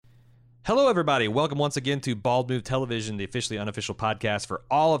Hello, everybody. Welcome once again to Bald Move Television, the officially unofficial podcast for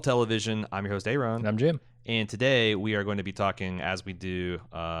all of television. I'm your host, Aaron. And I'm Jim. And today we are going to be talking, as we've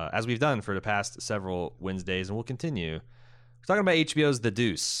done for the past several Wednesdays, and we'll continue. We're talking about HBO's The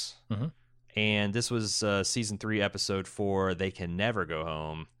Deuce. Mm-hmm. And this was season 3, episode 4, They Can Never Go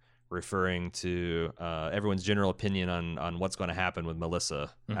Home, referring to everyone's general opinion on what's going to happen with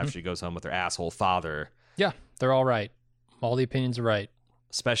Melissa after she goes home with her asshole father. Yeah, they're all right. All the opinions are right.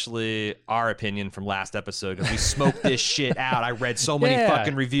 Especially our opinion from last episode, because we smoked this shit out. I read so many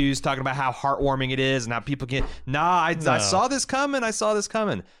fucking reviews talking about how heartwarming it is and how people can... I saw this coming.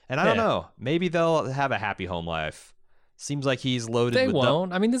 And I don't know. Maybe they'll have a happy home life. Seems like he's loaded They with...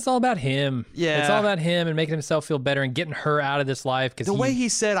 won't. I mean, this is all about him. Yeah. It's all about him and making himself feel better and getting her out of this life. The way he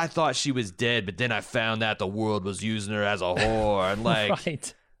said, I thought she was dead, but then I found out the world was using her as a whore. And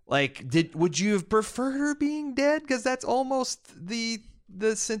right. Would you have preferred her being dead? Because that's almost the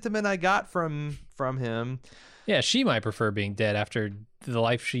sentiment I got from him. Yeah, she might prefer being dead after the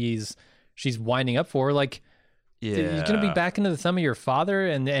life she's winding up for. Like, you're going to be back into the thumb of your father,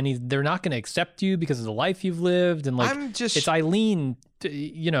 and they're not going to accept you because of the life you've lived. And it's Eileen,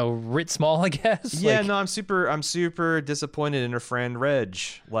 writ small, I guess. Yeah, I'm super disappointed in her friend Reg.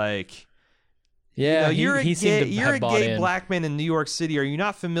 Yeah, you're a gay in. black man in New York City. Are you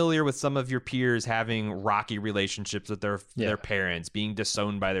not familiar with some of your peers having rocky relationships with their parents, being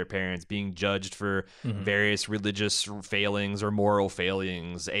disowned by their parents, being judged for various religious failings or moral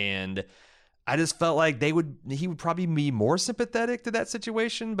failings? And I just felt like he would probably be more sympathetic to that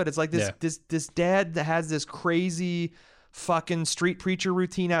situation. But it's like this dad that has this crazy fucking street preacher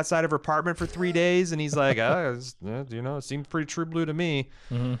routine outside of her apartment for 3 days, and he's like, it seems pretty true blue to me.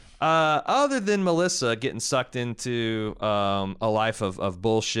 Other than Melissa getting sucked into a life of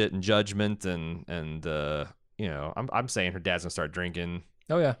bullshit and judgment, and I'm saying her dad's gonna start drinking.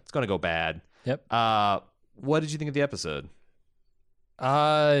 Oh yeah, it's gonna go bad. Yep. What did you think of the episode?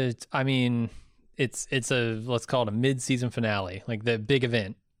 I mean, it's a, let's call it a mid-season finale, like the big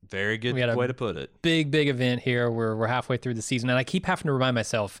event. Very good way to put it. Big event here. We're halfway through the season, and I keep having to remind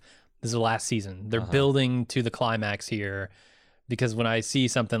myself this is the last season. They're building to the climax here, because when I see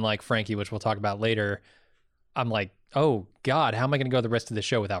something like Frankie, which we'll talk about later, I'm like, oh God, how am I going to go the rest of the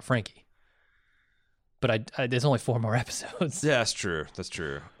show without Frankie? But there's only 4 more episodes. Yeah, that's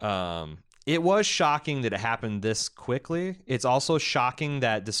true. It was shocking that it happened this quickly. It's also shocking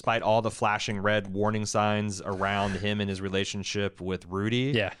that despite all the flashing red warning signs around him and his relationship with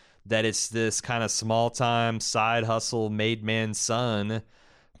Rudy, that it's this kind of small-time side hustle made man son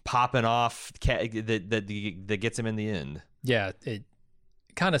popping off that gets him in the end. Yeah, it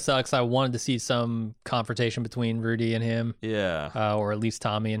kind of sucks. I wanted to see some confrontation between Rudy and him. Yeah. Or at least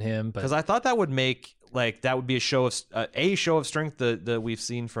Tommy and him. Because I thought that would make... that would be a show of strength that we've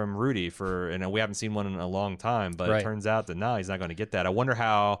seen from Rudy and we haven't seen one in a long time, but It turns out that he's not going to get that. I wonder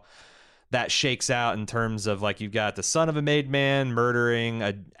how that shakes out in terms of you've got the son of a made man murdering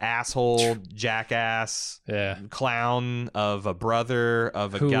an asshole jackass clown of a brother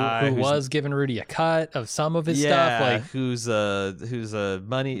of a guy who was giving Rudy a cut of some of his stuff, who's a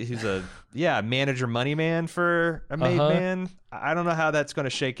manager money man for a made man. I don't know how that's going to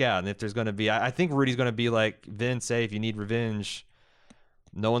shake out, and if there's going to be, I think Rudy's going to be like Vince, hey, if you need revenge,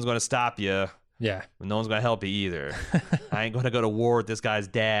 no one's going to stop you. Yeah. No one's going to help you either. I ain't going to go to war with this guy's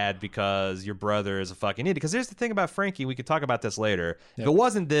dad because your brother is a fucking idiot. Because here's the thing about Frankie. We could talk about this later. Yep. If it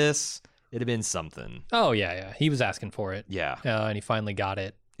wasn't this, it'd have been something. Oh, yeah. He was asking for it. Yeah. And he finally got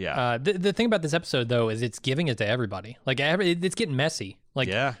it. Yeah. The thing about this episode, though, is it's giving it to everybody. It's getting messy.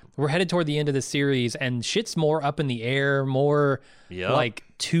 We're headed toward the end of the series, and shit's more up in the air, more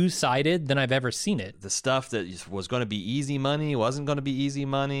two-sided than I've ever seen it. The stuff that was going to be easy money wasn't going to be easy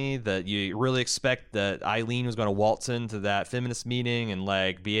money. That you really expect that Eileen was going to waltz into that feminist meeting and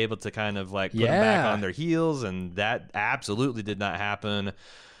be able to kind of put them back on their heels, and that absolutely did not happen.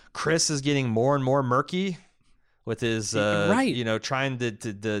 Chris is getting more and more murky with his trying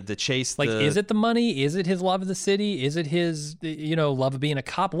to chase is it the money? Is it his love of the city? Is it his love of being a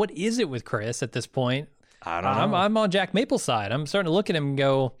cop? What is it with Chris at this point? I don't know. I'm on Jack Maple's side. I'm starting to look at him and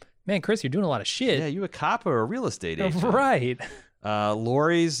go, man, Chris, you're doing a lot of shit. Yeah, you a cop or a real estate agent? Right.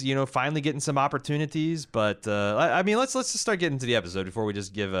 Lori's finally getting some opportunities, but I mean let's just start getting to the episode before we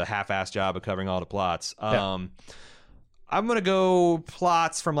just give a half-assed job of covering all the plots. I'm going to go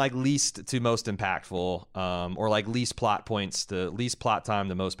plots from least to most impactful, or least plot points to least plot time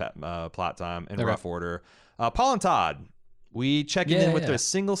to most plot time in rough order. Paul and Todd, we check in with their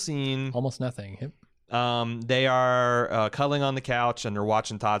single scene. Almost nothing. Yep. They are cuddling on the couch and they're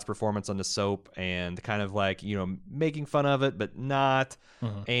watching Todd's performance on the soap and kind of like, making fun of it, but not.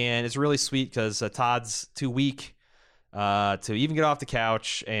 And it's really sweet because Todd's too weak to even get off the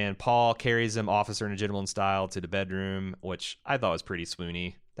couch, and Paul carries him officer and gentleman style to the bedroom, which I thought was pretty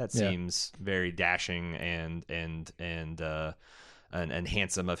swoony. That seems very dashing and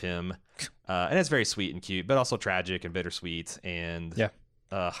handsome of him. And it's very sweet and cute, but also tragic and bittersweet. And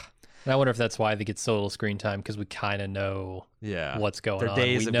And I wonder if that's why they get so little screen time, because we kind of know what's going on. Their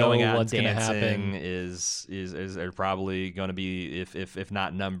days we of know going out what's and going to happen. is are probably going to be if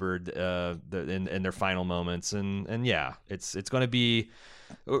not numbered in their final moments. And yeah, it's going to be.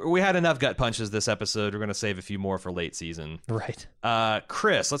 We had enough gut punches this episode. We're going to save a few more for late season. Right.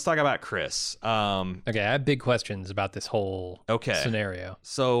 Chris, let's talk about Chris. Okay, I have big questions about this whole scenario.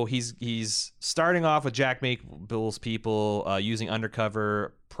 So he's starting off with Jack Mabel's people using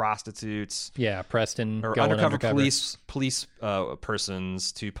undercover prostitutes. Yeah, Preston. Or going undercover police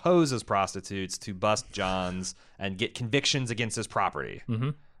persons to pose as prostitutes to bust Johns and get convictions against his property.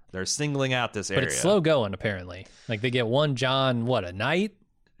 Mm-hmm. They're singling out this area. But it's slow going, apparently. Like, they get one John, a night?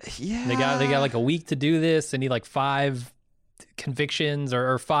 Yeah. They got like a week to do this. They need like 5 convictions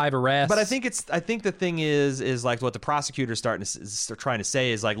or 5 arrests. But I think the thing is like what the prosecutor's trying to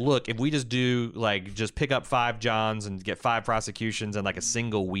say is like, look, if we just pick up 5 Johns and get 5 prosecutions in like a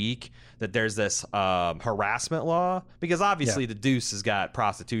single week, that there's this harassment law, because obviously the Deuce has got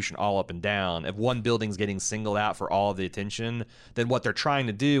prostitution all up and down. If one building's getting singled out for all of the attention, then what they're trying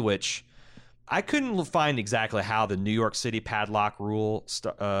to do, which I couldn't find exactly how the New York City padlock rule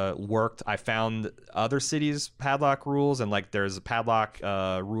worked. I found other cities' padlock rules, and like there's a padlock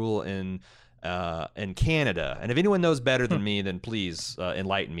rule in Canada. And if anyone knows better than me, then please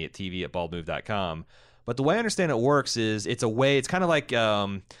enlighten me at tv@baldmove.com. But the way I understand it works is it's kind of like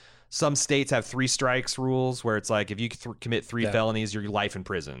some states have 3 strikes rules, where it's like if you commit 3 felonies, you're life in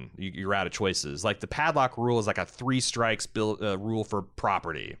prison. You're out of choices. Like the padlock rule is like a 3 strikes rule for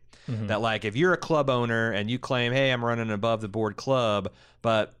property. Mm-hmm. That like if you're a club owner and you claim, hey, I'm running an above the board club,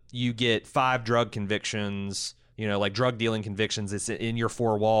 but you get 5 drug convictions, like drug dealing convictions, it's in your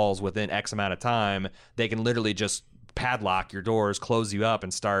 4 walls within X amount of time, they can literally just padlock your doors, close you up,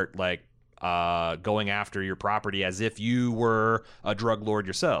 and start like going after your property as if you were a drug lord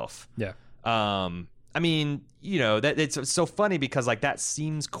yourself. Yeah. I mean, that it's so funny because like that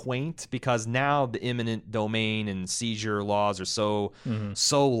seems quaint, because now the eminent domain and seizure laws are so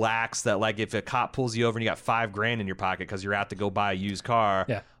lax that like if a cop pulls you over and you got $5,000 in your pocket because you're out to go buy a used car,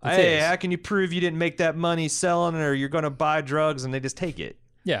 hey, how can you prove you didn't make that money selling, or you're going to buy drugs, and they just take it?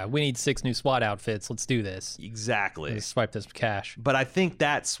 Yeah, we need 6 new SWAT outfits. Let's do this. Exactly. Let's swipe this cash. But I think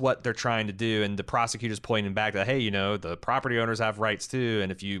that's what they're trying to do, and the prosecutor's pointing back that, hey, the property owners have rights too,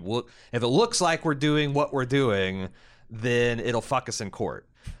 and if it looks like we're doing what we're doing, then it'll fuck us in court.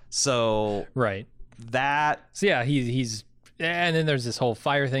 So right. So yeah, he's and then there's this whole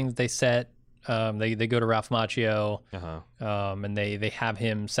fire thing that they set. They go to Ralph Macchio, and they have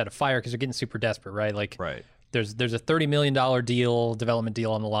him set a fire because they're getting super desperate, right? Like right. There's a $30 million development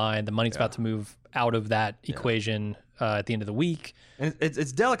deal on the line. The money's about to move out of that equation at the end of the week. And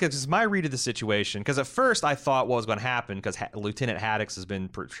it's delicate because my read of the situation, because at first I thought what was going to happen, because Lieutenant Haddix has been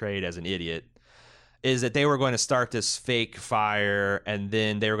portrayed as an idiot, is that they were going to start this fake fire, and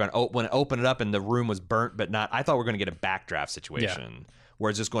then they were going to open it up and the room was burnt, but not. I thought we were going to get a backdraft situation where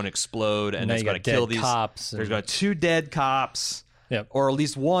it's just going to explode and it's going to kill these cops. There's going to 2 dead cops. Yep. Or at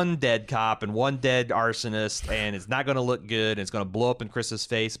least 1 dead cop and 1 dead arsonist, and it's not going to look good, and it's going to blow up in Chris's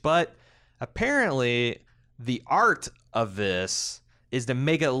face. But apparently, the art of this is to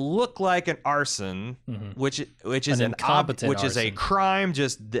make it look like an arson, which is an incompetent which is a crime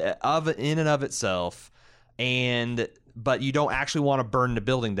just in and of itself, but you don't actually want to burn the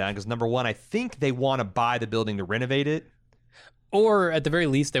building down because, number one, I think they want to buy the building to renovate it. Or at the very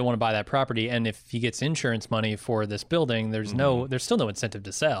least, they want to buy that property, and if he gets insurance money for this building, there's still no incentive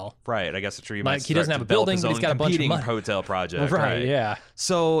to sell. Right, I guess it's true. He doesn't have a building, but he's got a bunch of money. Hotel project. Right, yeah.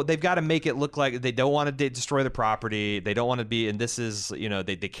 So they've got to make it look like they don't want to destroy the property. They don't want to be, and this is,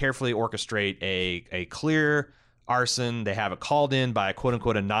 they carefully orchestrate a clear arson. They have it called in by a quote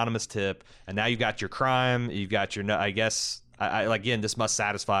unquote anonymous tip, and now you've got your crime. You've got your, I guess. Again, this must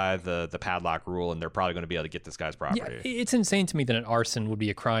satisfy the padlock rule, and they're probably going to be able to get this guy's property. Yeah, it's insane to me that an arson would be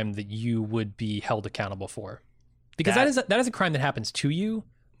a crime that you would be held accountable for, because that is a crime that happens to you,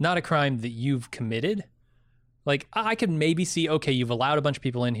 not a crime that you've committed. Like, I could maybe see, okay, you've allowed a bunch of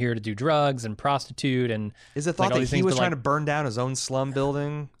people in here to do drugs and prostitute, and is it thought that he was trying to burn down his own slum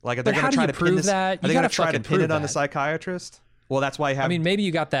building? Like, are they going to try to prove that? Are they going to try to pin it on the psychiatrist? Well, that's why you have... I mean, maybe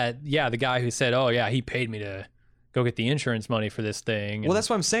you got that, yeah, the guy who said, oh, yeah, he paid me to go get the insurance money for this thing. Well, that's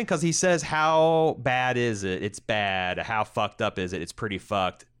what I'm saying, because he says, how bad is it? It's bad. How fucked up is it? It's pretty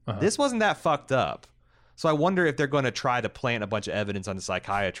fucked. This wasn't that fucked up. So I wonder if they're going to try to plant a bunch of evidence on the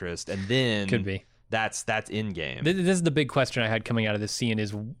psychiatrist, and then... Could be. That's in game. This is the big question I had coming out of this scene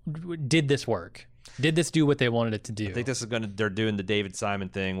is, did this work? Did this do what they wanted it to do? I think this is they're doing the David Simon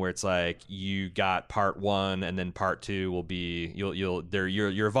thing where it's like you got part 1 and then part 2 will be your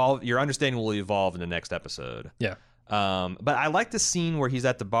understanding will evolve in the next episode. Yeah. But I like the scene where he's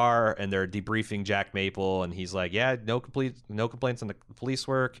at the bar and they're debriefing Jack Maple and he's like, yeah, no complaints on the police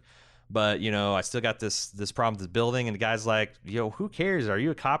work. But, I still got this problem with this building. And the guy's like, who cares? Are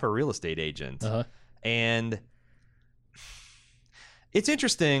you a cop or a real estate agent? And it's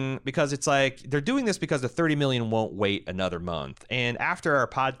interesting because it's like they're doing this because the $30 million won't wait another month. And after our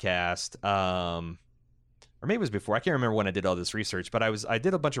podcast, or maybe it was before, I can't remember when I did all this research, but I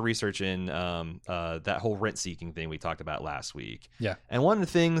did a bunch of research in that whole rent seeking thing we talked about last week. Yeah. And one of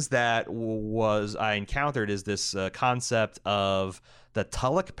the things that I encountered is this concept of the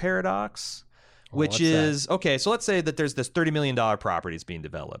Tulloch paradox, which is, okay, so let's say that there's this $30 million property that's being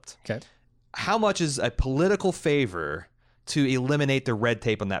developed. Okay. How much is a political favor to eliminate the red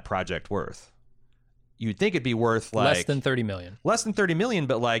tape on that project worth? You'd think it'd be worth like less than 30 million. Less than 30 million,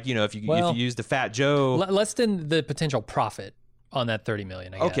 but like, if you use the Fat Joe, less than the potential profit on that 30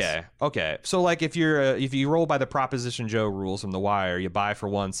 million, I guess. Okay. So like if you roll by the Proposition Joe rules from The Wire, you buy for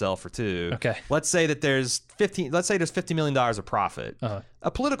 1, sell for 2. Okay. Let's say there's $50 million of profit.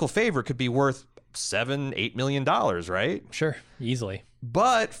 A political favor could be worth $7-8 million, right? Sure, easily.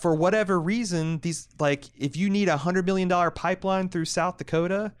 But for whatever reason, if you need $100 million pipeline through South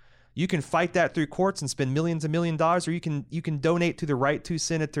Dakota, you can fight that through courts and spend millions and millions of dollars, or you can donate to the Right to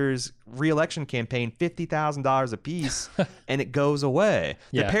Senators re-election campaign $50,000 a piece, and it goes away.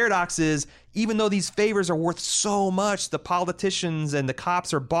 Yeah. The paradox is, even though these favors are worth so much, the politicians and the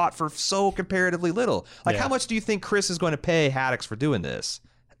cops are bought for so comparatively little. Like, how much do you think Chris is going to pay Haddix for doing this?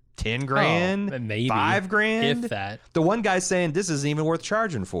 10 grand? Maybe. 5 grand? If that. The one guy's saying this isn't even worth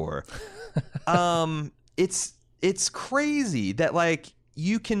charging for. It's crazy that like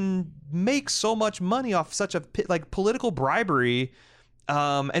you can make so much money off such a political bribery.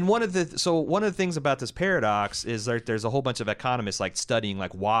 And one of the things about this paradox is there's a whole bunch of economists like studying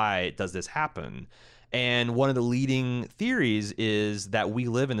like why does this happen. And one of the leading theories is that we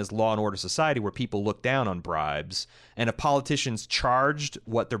live in this law and order society where people look down on bribes. And if politicians charged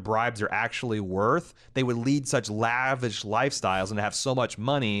what their bribes are actually worth, they would lead such lavish lifestyles and have so much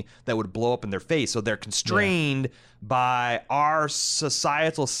money that would blow up in their face. So they're constrained by our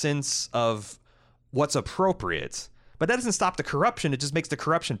societal sense of what's appropriate. But that doesn't stop the corruption. It just makes the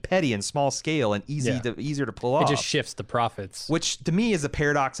corruption petty and small scale and easier to pull off. It just shifts the profits. Which, to me, is a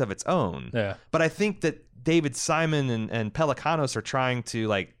paradox of its own. Yeah. But I think that David Simon and Pelecanos are trying to,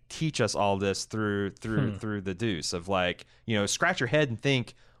 like, teach us all this through the deuce of, like, scratch your head and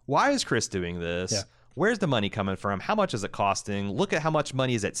think, why is Chris doing this? Yeah. Where's the money coming from? How much is it costing? Look at how much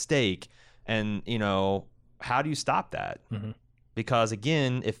money is at stake. And, how do you stop that? Mm-hmm. Because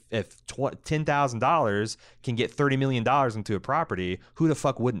again, if $10,000 can get $30 million into a property, who the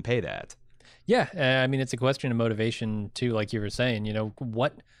fuck wouldn't pay that? Yeah, I mean, it's a question of motivation too. Like you were saying,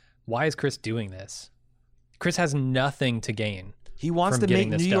 why is Chris doing this? Chris has nothing to gain. He wants to make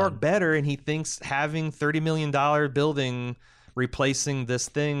New York better, and he thinks having $30 million building replacing this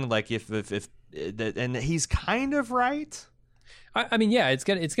thing, like and he's kind of right. I mean, yeah, it's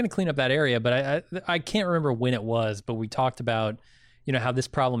gonna clean up that area, but I can't remember when it was, but we talked about how this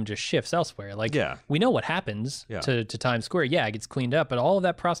problem just shifts elsewhere. Like, we know what happens to Times Square. Yeah, it gets cleaned up, but all of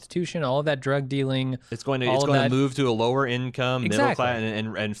that prostitution, all of that drug dealing, it's going to move to a lower income, middle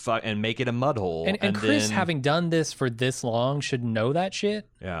class, and make it a mud hole. And Chris, having done this for this long, should know that shit.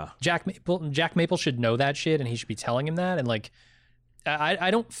 Yeah, Jack Maple should know that shit, and he should be telling him that. And like, I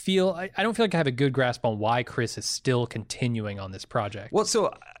don't feel like I have a good grasp on why Chris is still continuing on this project. Well,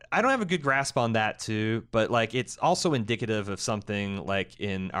 so I don't have a good grasp on that too, but like it's also indicative of something like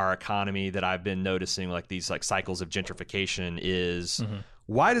in our economy that I've been noticing, like these like cycles of gentrification is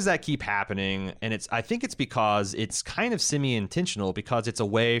why does that keep happening? And I think it's because it's kind of semi-intentional, because it's a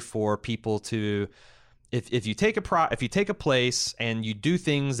way for people to, if you take a place and you do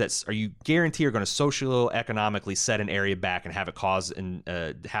things that you guarantee are going to socio-economically set an area back and have it cause and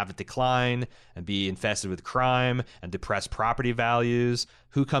have it decline and be infested with crime and depress property values,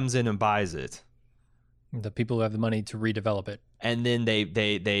 who comes in and buys it? The people who have the money to redevelop it. And then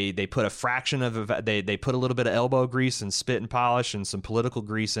they put a fraction of they put a little bit of elbow grease and spit and polish and some political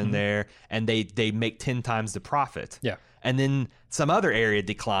grease in there, and they make 10 times the profit. Yeah. And then some other area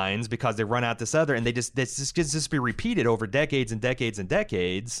declines because they run out this other, and this just be repeated over decades and decades and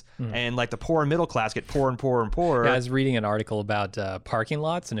decades. And like the poor and middle class get poorer and poorer and poorer. Yeah, I was reading an article about parking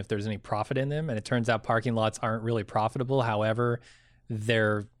lots and if there's any profit in them, and it turns out parking lots aren't really profitable. However,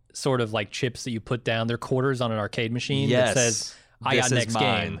 they're sort of like chips that you put down. They're quarters on an arcade machine that says, "I got next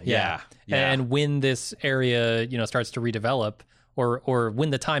game." Yeah. And when this area, starts to redevelop, or when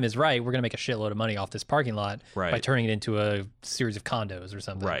the time is right, we're going to make a shitload of money off this parking lot by turning it into a series of condos or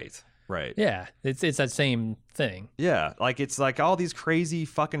something. Right. Yeah, it's that same thing. Yeah, like it's like all these crazy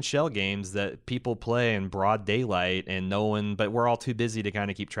fucking shell games that people play in broad daylight, and but we're all too busy to kind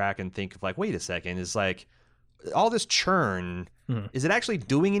of keep track and think of like, wait a second, it's like all this churn. Is it actually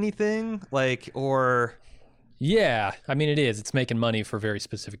doing anything? Like, or yeah, I mean it is. It's making money for very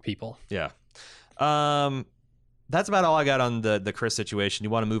specific people. Yeah. That's about all I got on the Chris situation. You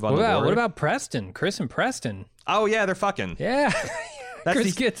want to move on to Lori? What about Preston? Chris and Preston. Oh yeah, they're fucking. Yeah.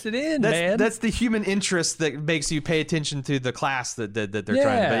 Chris gets it in, man. That's the human interest that makes you pay attention to the class that they're trying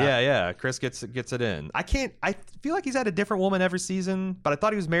to. But yeah. Chris gets it in. I feel like he's had a different woman every season, but I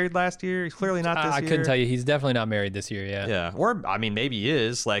thought he was married last year. He's clearly not this year. I couldn't tell you. He's definitely not married this year. Yeah. Yeah. Or I mean, maybe he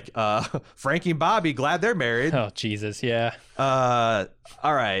is. Like Frankie and Bobby, glad they're married. Oh Jesus, yeah. All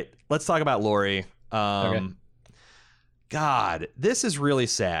right, let's talk about Lori. Okay. God, this is really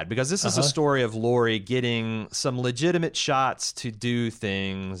sad because this is a story of Lori getting some legitimate shots to do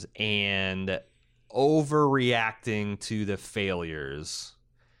things and overreacting to the failures.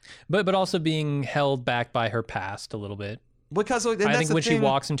 But also being held back by her past a little bit. Because I think when she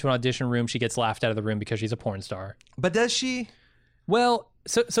walks into an audition room, she gets laughed out of the room because she's a porn star. But does she? Well,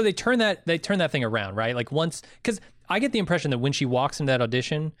 so they turn that thing around, right? Like once, because I get the impression that when she walks into that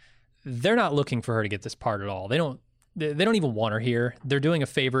audition, they're not looking for her to get this part at all. They don't even want her here. They're doing a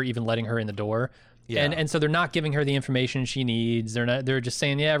favor even letting her in the door. Yeah. And so they're not giving her the information she needs. They're just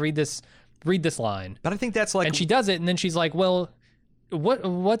saying, yeah, read this line. But I think that's like, and she does it, and then she's like, well,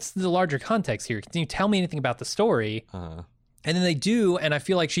 what's the larger context here? Can you tell me anything about the story? And then they do, and I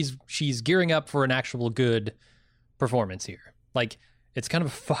feel like she's gearing up for an actual good performance here. Like, it's kind of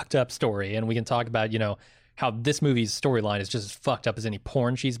a fucked up story, and we can talk about, how this movie's storyline is just as fucked up as any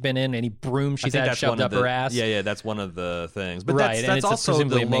porn she's been in, any broom she's had shoved up her ass. Yeah, that's one of the things. But right, that's also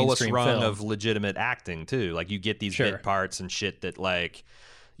the lowest rung film of legitimate acting too. Like you get these bit parts and shit that like,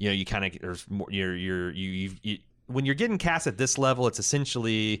 you kind of there's more. You when you're getting cast at this level, it's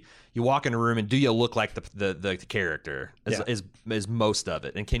essentially you walk in a room and do you look like the character is most of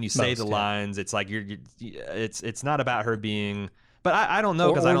it, and can you say the lines? It's like it's not about her being. But I don't know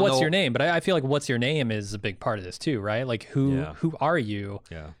because I don't know. What's your name? But I feel like what's your name is a big part of this too, right? Like who are you?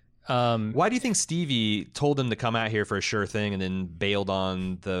 Yeah. Why do you think Stevie told him to come out here for a sure thing and then bailed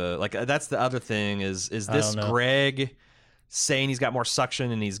on that's the other thing is this Greg saying he's got more suction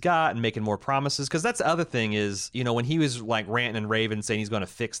than he's got and making more promises? Because that's the other thing is, when he was like ranting and raving saying he's going to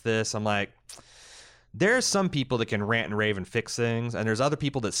fix this, I'm like, there's some people that can rant and rave and fix things, and there's other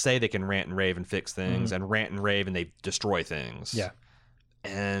people that say they can rant and rave and fix things and rant and rave and they destroy things. Yeah.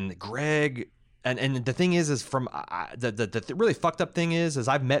 And Greg, and the thing is from the really fucked up thing is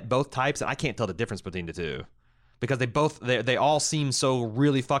I've met both types and I can't tell the difference between the two because they all seem so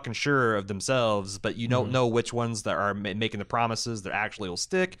really fucking sure of themselves, but you don't know which ones that are making the promises that actually will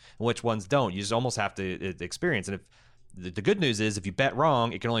stick and which ones don't. You just almost have to experience. And if the good news is if you bet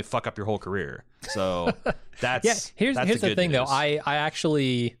wrong, it can only fuck up your whole career. So that's here's the thing news. though. I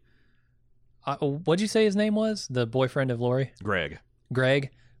actually what'd you say his name was? The boyfriend of Lori? Greg.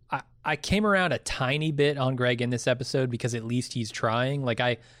 I came around a tiny bit on Greg in this episode because at least he's trying.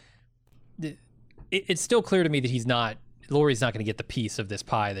 Like it's still clear to me that Lori's not going to get the piece of this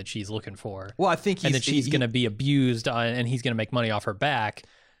pie that she's looking for. Well, I think that she's going to be abused and he's going to make money off her back.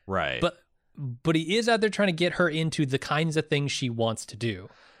 Right. But he is out there trying to get her into the kinds of things she wants to do.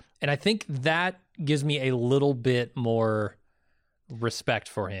 And I think that gives me a little bit more respect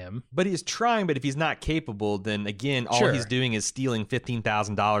for him. But he's trying, but if he's not capable, then again, all he's doing is stealing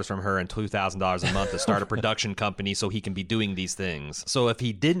 $15,000 from her and $2,000 a month to start a production company so he can be doing these things. So if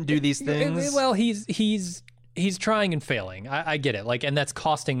he didn't do these things... Well, he's trying and failing. I get it. Like, and that's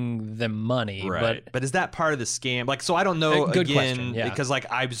costing them money. Right. But is that part of the scam? Like, so I don't know. Good question. Yeah. Because like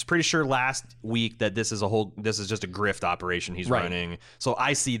I was pretty sure last week that this is just a grift operation he's running. So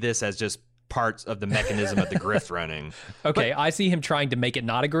I see this as just parts of the mechanism of the grift running. Okay, I see him trying to make it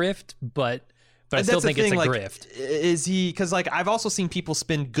not a grift, but But I still think it's a grift. Is he? Because like I've also seen people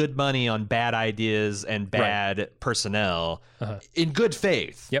spend good money on bad ideas and bad personnel in good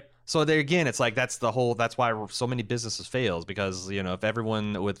faith. Yep. So there again, it's like that's why so many businesses fails, because if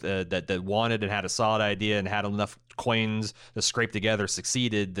everyone with that wanted and had a solid idea and had enough coins to scrape together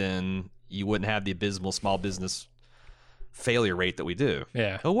succeeded, then you wouldn't have the abysmal small business failure rate that we do.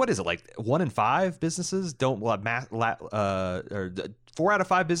 Yeah. Well, what is it, like 1 in 5 businesses don't or 4 out of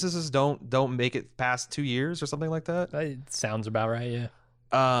 5 businesses don't make it past 2 years or something like that? It sounds about right.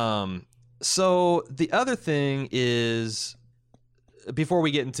 Yeah. So the other thing is, before we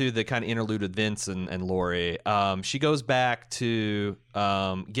get into the kind of interlude with Vince and Lori, she goes back to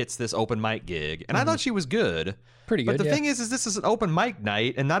gets this open mic gig, and I thought she was good. Pretty good. But the thing is this is an open mic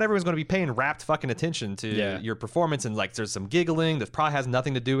night, and not everyone's going to be paying rapt fucking attention to your performance, and like there's some giggling that probably has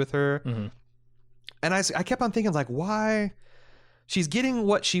nothing to do with her. And I kept on thinking, like, why? She's getting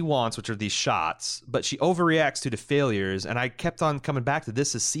what she wants, which are these shots, but she overreacts to the failures, and I kept on coming back to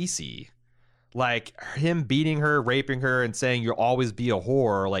this as Cece. Like him beating her, raping her, and saying you'll always be a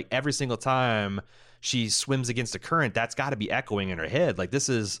whore, like every single time she swims against a current, that's got to be echoing in her head. Like this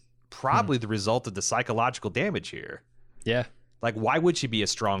is probably the result of the psychological damage here. Yeah. Like why would she be a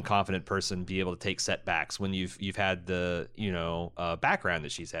strong, confident person, be able to take setbacks when you've had the background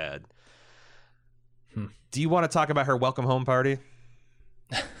that she's had? Do you want to talk about her welcome home party?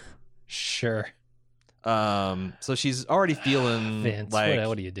 Sure. So she's already feeling Vince, like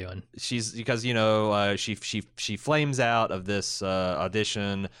what are you doing? She's because she flames out of this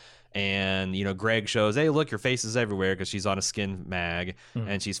audition, and Greg shows, hey, look, your face is everywhere, because she's on a skin mag,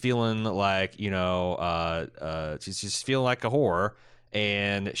 and she's feeling like she's feeling like a whore,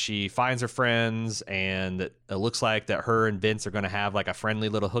 and she finds her friends, and it looks like that her and Vince are going to have like a friendly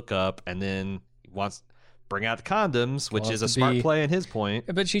little hookup, and then wants bring out the condoms, which is a smart play in his point.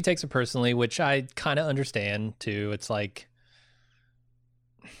 But she takes it personally, which I kind of understand too. It's like,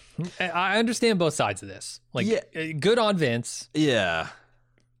 I understand both sides of this. Like, good on Vince. Yeah.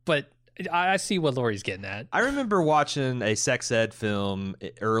 But I see what Lori's getting at. I remember watching a sex ed film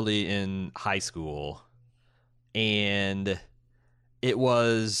early in high school, and it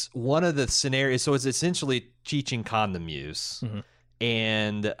was one of the scenarios. So it's essentially teaching condom use.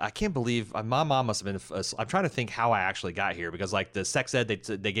 And I can't believe my mom must have been. I'm trying to think how I actually got here, because like the sex ed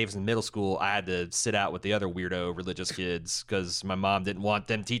they gave us in middle school, I had to sit out with the other weirdo religious kids because my mom didn't want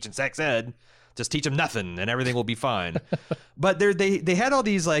them teaching sex ed. Just teach them nothing and everything will be fine. But they had all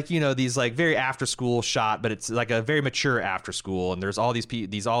these these like very after school shot, but it's like a very mature after school, and there's all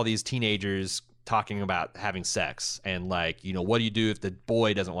these teenagers talking about having sex and like, what do you do if the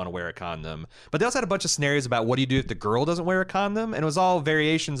boy doesn't want to wear a condom? But they also had a bunch of scenarios about what do you do if the girl doesn't wear a condom? And it was all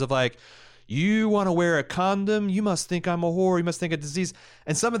variations of like, you want to wear a condom? You must think I'm a whore. You must think a disease.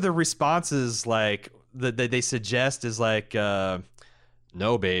 And some of the responses like that they suggest is like, no,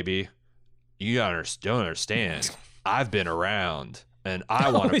 baby, you don't understand. I've been around. And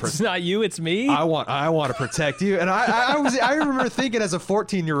I want to. It's not you, it's me. I want to protect you. And I remember thinking as a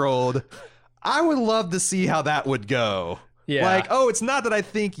 14-year-old, I would love to see how that would go. Yeah. Like, oh, it's not that I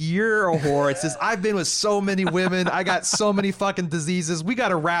think you're a whore. It's just I've been with so many women. I got so many fucking diseases. We got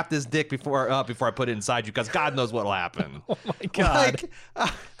to wrap this dick before I put it inside you, because God knows what'll happen. Oh my God.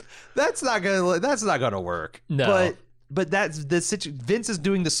 Like, that's not gonna work. No. But that's the situation. Vince is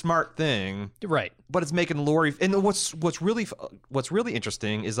doing the smart thing, right? But it's making Lori. And what's really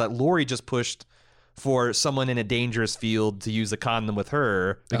interesting is that Lori just pushed for someone in a dangerous field to use a condom with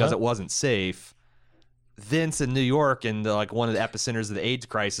her because it wasn't safe. Vince in New York and like one of the epicenters of the AIDS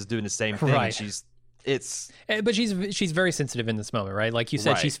crisis doing the same thing. Right. But she's very sensitive in this moment, right? Like you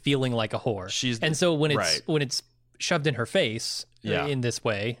said, she's feeling like a whore. And so when it's shoved in her face in this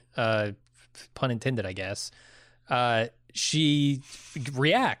way, pun intended, I guess, she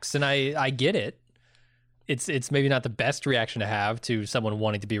reacts, and I get it. It's maybe not the best reaction to have to someone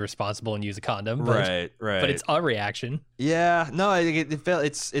wanting to be responsible and use a condom, but, right. But it's a reaction. Yeah, no,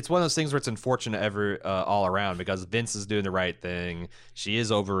 it's one of those things where it's unfortunate all around, because Vince is doing the right thing. She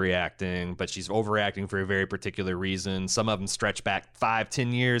is overreacting, but she's overreacting for a very particular reason. Some of them stretch back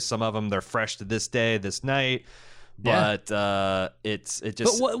 5-10 years. Some of them they're fresh to this day, this night. But But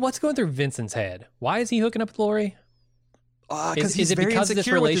what's going through Vincent's head? Why is he hooking up with Lori? Is it because of this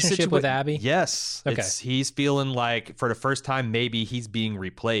relationship with Abby? Yes. Okay. He's feeling like for the first time maybe he's being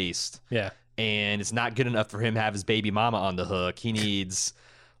replaced. Yeah. And it's not good enough for him to have his baby mama on the hook. He needs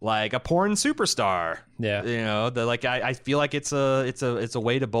like a porn superstar. Yeah. I feel like it's a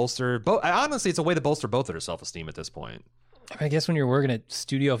way to bolster honestly, it's a way to bolster both of their self-esteem at this point. I guess when you're working at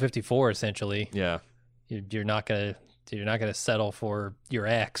Studio 54, essentially. Yeah. You're not gonna Dude, you're not going to settle for your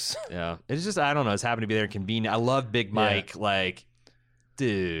ex. Yeah. It's just, I don't know. It's happened to be there convenient. I love Big Mike. Yeah. Like,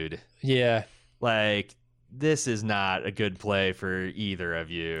 dude. Yeah. Like, this is not a good play for either of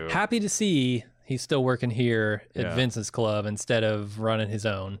you. Happy to see he's still working here at Vincent's Club instead of running his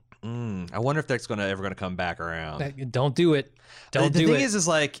own. I wonder if that's ever going to come back around. Don't do it. Don't do it. The thing is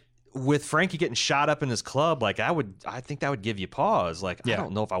like, with Frankie getting shot up in his club, like I think that would give you pause. Like, I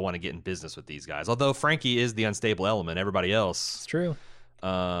don't know if I want to get in business with these guys. Although Frankie is the unstable element, everybody else, it's true,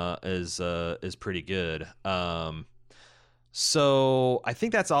 is pretty good. So I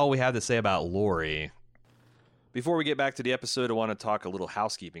think that's all we have to say about Lori. Before we get back to the episode, I want to talk a little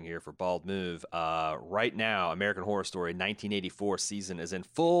housekeeping here for Bald Move. Right now, American Horror Story 1984 season is in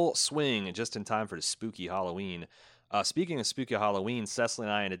full swing and just in time for the spooky Halloween. Speaking of spooky Halloween, Cecily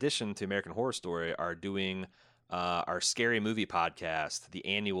and I, in addition to American Horror Story, are doing our Scary Movie podcast, the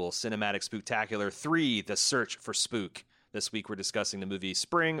annual Cinematic Spooktacular 3, The Search for Spook. This week we're discussing the movie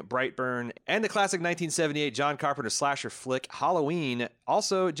Spring, Brightburn, and the classic 1978 John Carpenter slasher flick Halloween.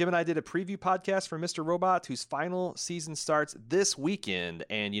 Also, Jim and I did a preview podcast for Mr. Robot, whose final season starts this weekend.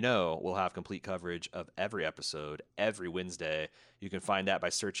 And we'll have complete coverage of every episode every Wednesday. You can find that by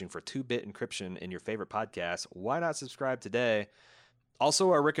searching for 2-Bit Encryption in your favorite podcast. Why not subscribe today?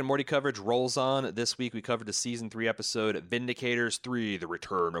 Also, our Rick and Morty coverage rolls on. This week, we covered the Season 3 episode, Vindicators 3, The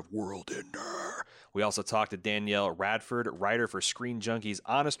Return of World Ender. We also talked to Danielle Radford, writer for Screen Junkies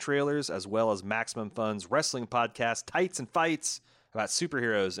Honest Trailers, as well as Maximum Fun's wrestling podcast, Tights and Fights, about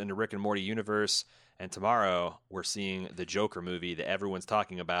superheroes in the Rick and Morty universe. And tomorrow, we're seeing the Joker movie that everyone's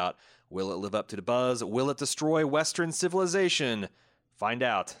talking about. Will it live up to the buzz? Will it destroy Western civilization? Find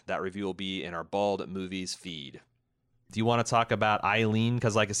out. That review will be in our Bald Movies feed. Do you want to talk about Eileen?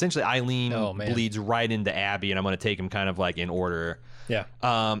 Because, like, essentially Eileen bleeds right into Abby, and I'm going to take them kind of, like, in order. Yeah.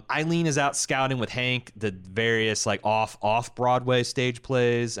 Eileen is out scouting with Hank the various, like, off-Broadway stage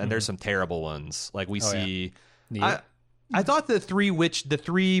plays, and there's some terrible ones. Like, we see... Yeah. I thought the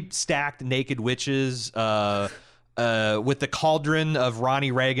three stacked naked witches with the cauldron of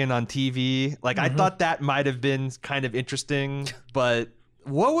Ronnie Reagan on TV, like, I thought that might have been kind of interesting, but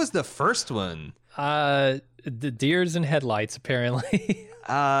what was the first one? The Deers and Headlights, apparently.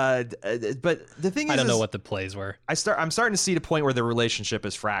 But the thing is, I don't know what the plays were. I'm starting to see the point where the relationship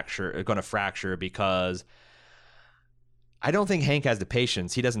is going to fracture, because I don't think Hank has the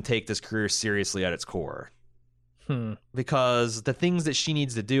patience. He doesn't take this career seriously at its core. Because the things that she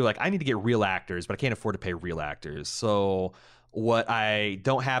needs to do, like, I need to get real actors, but I can't afford to pay real actors. So what I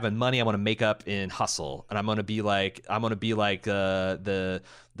don't have in money, I want to make up in hustle, and I'm going to be like the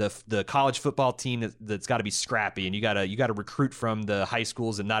college football team that's got to be scrappy, and you got to recruit from the high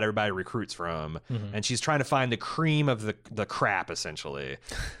schools that not everybody recruits from. And she's trying to find the cream of the crap, essentially.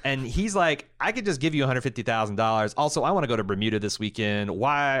 And he's like, I could just give you $150,000. Also, I want to go to Bermuda this weekend.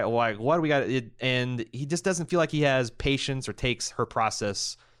 Why? What do we got? And he just doesn't feel like he has patience or takes her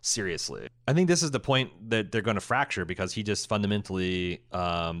process seriously. I think this is the point that they're going to fracture, because he just fundamentally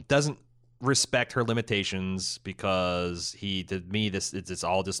doesn't respect her limitations, because it's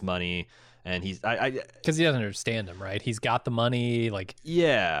all just money, and he's because he doesn't understand him, right? He's got the money, like,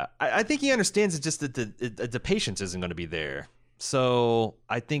 yeah. I think he understands it, just that the patience isn't going to be there. So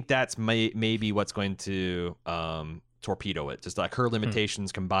I think that's maybe what's going to torpedo it, just like her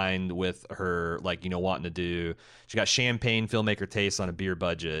limitations combined with her, like, wanting to do, she got champagne filmmaker tastes on a beer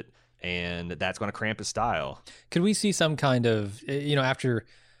budget, and that's going to cramp his style. Could we see some kind of, after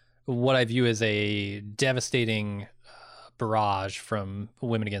what I view as a devastating barrage from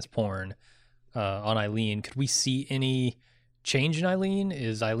Women Against Porn on Eileen, could we see any change in Eileen?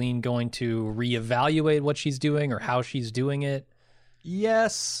 Is Eileen going to reevaluate what she's doing or how she's doing it?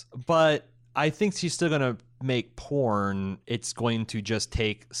 Yes, but I think she's still going to make porn. It's going to just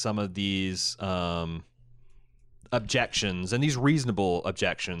take some of these objections, and these reasonable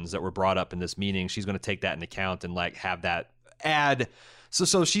objections that were brought up in this meeting. She's going to take that into account and, like, have that add.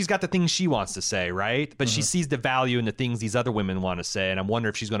 So she's got the things she wants to say, right? But she sees the value in the things these other women want to say, and I wonder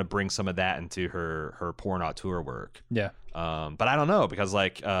if she's going to bring some of that into her porn auteur work. Yeah. But I don't know, because,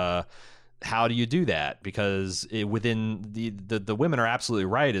 like, how do you do that? Because within the women are absolutely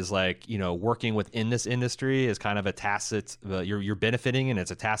right, is like, working within this industry is kind of a tacit, you're benefiting, and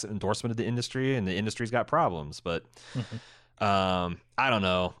it's a tacit endorsement of the industry, and the industry's got problems. But I don't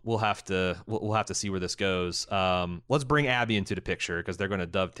know. We'll have to see where this goes. Let's bring Abby into the picture, because they're going to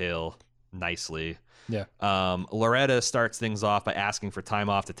dovetail nicely. Yeah. Loretta starts things off by asking for time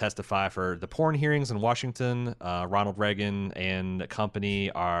off to testify for the porn hearings in Washington. Ronald Reagan and company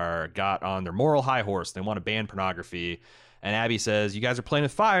got on their moral high horse. They want to ban pornography. And Abby says, "You guys are playing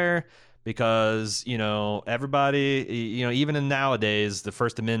with fire. because, you know, everybody, you know, even in nowadays, the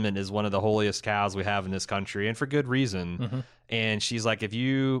First Amendment is one of the holiest cows we have in this country, and for good reason. Mm-hmm. And she's like, if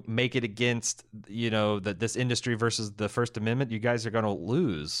you make it against, you know, this industry versus the First Amendment, you guys are going to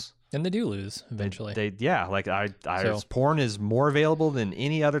lose. And they do lose eventually. Porn is more available than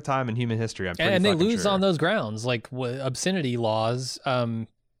any other time in human history. I'm pretty and they lose sure. on those grounds. Like obscenity laws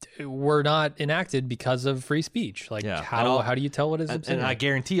were not enacted because of free speech. Like how do you tell what is obscenity? And I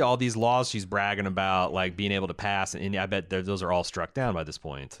guarantee all these laws she's bragging about, like being able to pass, and I bet those are all struck down by this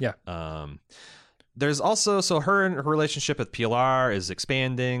point. Yeah. There's also, so her and her relationship with Pilar is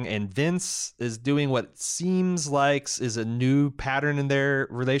expanding, and Vince is doing what seems like is a new pattern in their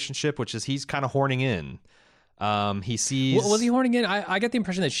relationship, which is he's kind of horning in. He sees... Was he horning in? I get the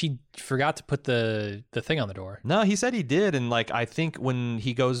impression that she forgot to put the thing on the door. No, he said he did, and like I think when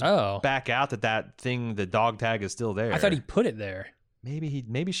he goes back out, that thing, the dog tag is still there. I thought he put it there.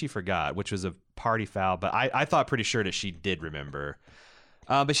 Maybe she forgot, which was a party foul, but I thought pretty sure that she did remember.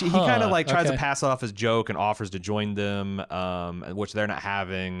 But he kind of like tries to pass off his joke and offers to join them, which they're not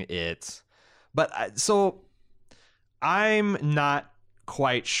having it. But so I'm not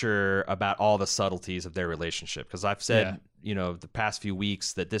quite sure about all the subtleties of their relationship, because I've said, you know, the past few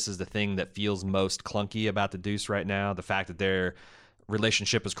weeks that this is the thing that feels most clunky about the Deuce right now. The fact that their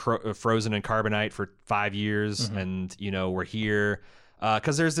relationship was frozen in carbonite for 5 years, and, you know, we're here.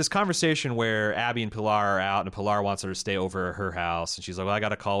 Because there's this conversation where Abby and Pilar are out, and Pilar wants her to stay over at her house, and she's like, well, I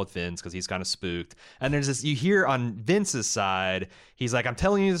got a call with Vince because he's kind of spooked. And there's this, you hear on Vince's side, he's like, I'm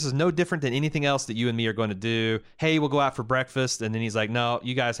telling you, this is no different than anything else that you and me are going to do. Hey, we'll go out for breakfast. And then he's like, no,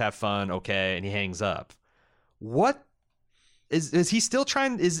 you guys have fun, okay? And he hangs up. What is he still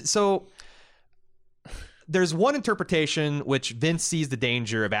trying? There's one interpretation which Vince sees the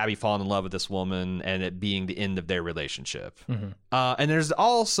danger of Abby falling in love with this woman and it being the end of their relationship. And there's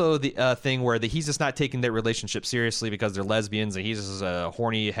also the thing where he's just not taking their relationship seriously because they're lesbians, and he's just a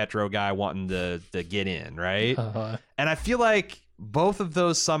horny hetero guy wanting to get in, right? And I feel like both of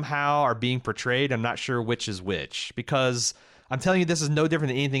those somehow are being portrayed. I'm not sure which is which, because I'm telling you, this is no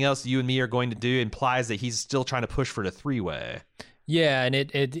different than anything else that you and me are going to do. It implies that he's still trying to push for the three-way. Yeah, and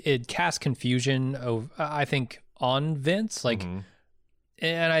it casts confusion, I think, on Vince. Like,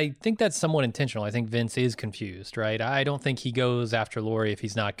 and I think that's somewhat intentional. I think Vince is confused, right? I don't think he goes after Lori if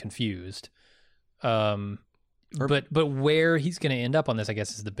he's not confused. But where he's going to end up on this, I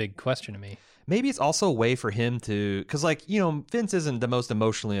guess, is the big question to me. Maybe it's also a way for him to, because, like, you know, Vince isn't the most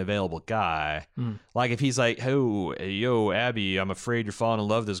emotionally available guy. Like, if he's like, oh, yo, Abby, I'm afraid you're falling in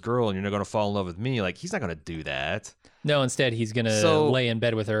love with this girl and you're not going to fall in love with me. Like, he's not going to do that. No, instead he's gonna lay in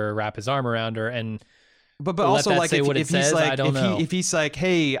bed with her, wrap his arm around her, and but also like if he's like, I don't know. If he's like,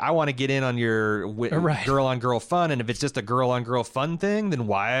 hey, I want to get in on your girl on girl fun, and if it's just a girl on girl fun thing, then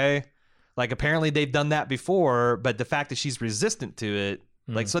why? Like, apparently they've done that before, but the fact that she's resistant to it,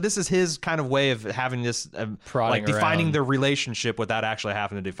 like, so this is his kind of way of having this like defining the relationship without actually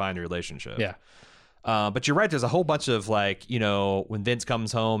having to define the relationship. Yeah. But you're right. There's a whole bunch of, like, you know, when Vince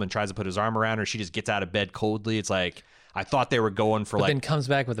comes home and tries to put his arm around her, she just gets out of bed coldly. It's like, I thought they were going for, but then comes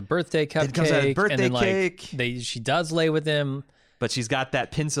back with a birthday cupcake. And then she does lay with him, but she's got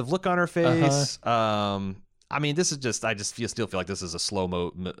that pensive look on her face. I mean, this is just, I just still feel like this is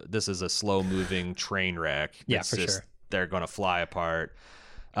a slow moving train wreck. Yeah, for sure. They're going to fly apart.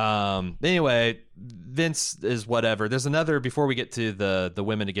 Anyway, Vince is whatever. There's another, before we get to the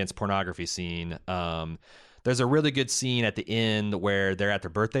women against pornography scene, there's a really good scene at the end where they're at their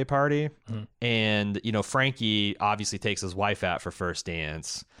birthday party, and, you know, Frankie obviously takes his wife out for first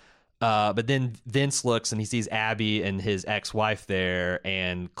dance. But then Vince looks and he sees Abby and his ex-wife there,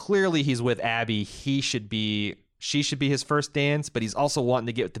 and clearly he's with Abby. She should be his first dance, but he's also wanting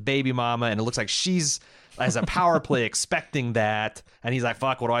to get with the baby mama, and it looks like she's as a power play expecting that, and he's like,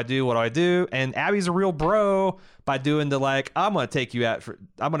 fuck, what do I do? And Abby's a real bro by doing the, like, I'm gonna take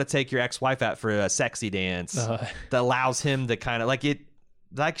your ex-wife out for a sexy dance that allows him to kind of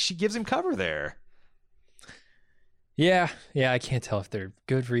like she gives him cover there. Yeah, I can't tell if they're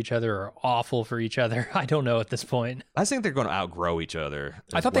good for each other or awful for each other. I don't know at this point. I think they're going to outgrow each other.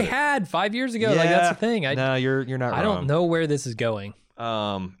 I thought they had 5 years ago. Yeah, like, that's the thing. No, you're not wrong. I don't know where this is going.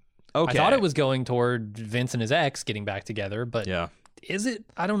 Okay. I thought it was going toward Vince and his ex getting back together, but is it?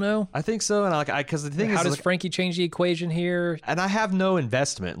 I don't know. I think so. And because the thing is, how does Frankie change the equation here? And I have no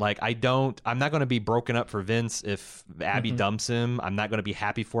investment. Like, I'm not going to be broken up for Vince if Abby dumps him. I'm not going to be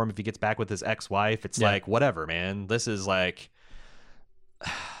happy for him if he gets back with his ex-wife. It's like, whatever, man. This is like,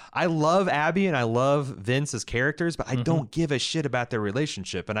 I love Abby and I love Vince as characters, but I don't give a shit about their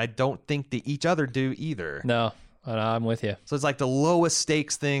relationship. And I don't think that each other do either. No. I'm with you. So it's like the lowest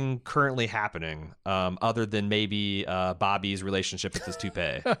stakes thing currently happening, other than maybe Bobby's relationship with his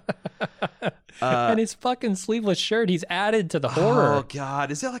toupee. And his fucking sleeveless shirt, he's added to the horror. Oh,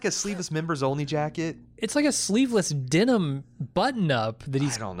 God. Is it like a sleeveless members only jacket? It's like a sleeveless denim button up that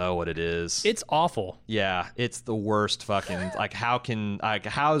I don't know what it is. It's awful. Yeah, it's the worst fucking, like,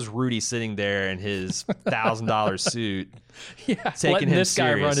 how is Rudy sitting there in his $1,000 suit taking him this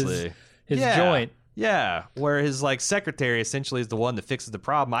seriously? Guy run his joint. Yeah, where his like secretary essentially is the one that fixes the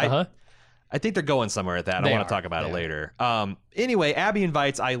problem. I think they're going somewhere at that. I want to talk about it later. Anyway, Abby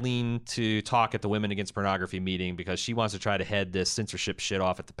invites Eileen to talk at the Women Against Pornography meeting because she wants to try to head this censorship shit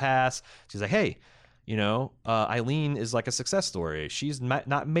off at the pass. She's like, hey, Eileen is like a success story. She's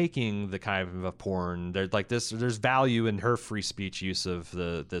not making the kind of porn. There's like this. There's value in her free speech use of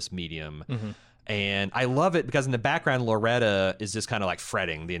this medium. Mm-hmm. And I love it because in the background, Loretta is just kind of like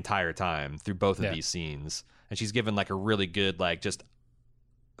fretting the entire time through both of these scenes. And she's given like a really good, like just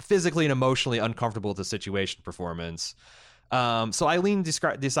physically and emotionally uncomfortable with the situation performance. So Eileen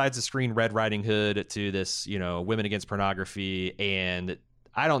decides to screen Red Riding Hood to this, Women Against Pornography. And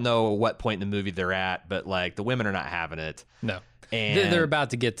I don't know what point in the movie they're at, but like the women are not having it. No. And they're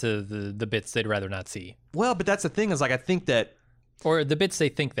about to get to the bits they'd rather not see. Well, but that's the thing is like, I think that, or the bits they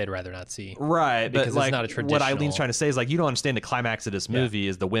think they'd rather not see. Right. Because but like, it's not a traditional... what Eileen's trying to say is like, you don't understand the climax of this movie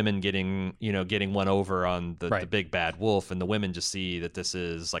is the women getting one over on the big bad wolf. And the women just see that this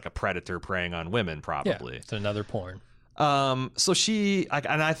is like a predator preying on women, probably. Yeah, it's another porn. So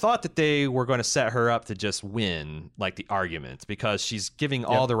and I thought that they were going to set her up to just win like the argument because she's giving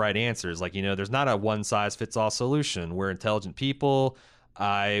all the right answers. Like, there's not a one size fits all solution. We're intelligent people.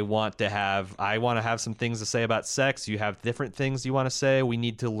 I want to have some things to say about sex. You have different things you want to say. We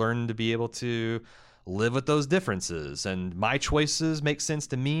need to learn to be able to live with those differences. And my choices make sense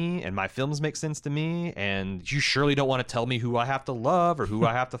to me, and my films make sense to me. And you surely don't want to tell me who I have to love or who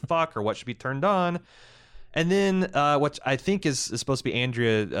I have to fuck or what should be turned on. And then what I think is supposed to be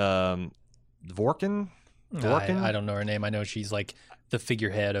Andrea Dworkin. I don't know her name. I know she's like the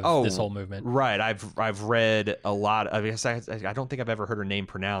figurehead of this whole movement. Right. I've read a lot. I don't think I've ever heard her name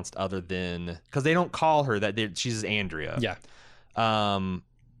pronounced other than because they don't call her that. She's Andrea. Yeah.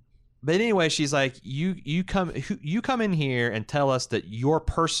 But anyway, she's like, you come in here and tell us that your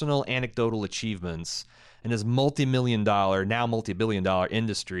personal anecdotal achievements in this multi-billion dollar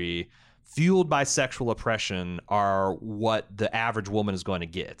industry fueled by sexual oppression are what the average woman is going to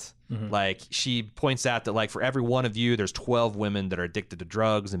get. Mm-hmm. Like she points out that like for every one of you, there's 12 women that are addicted to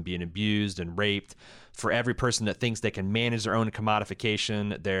drugs and being abused and raped. For every person that thinks they can manage their own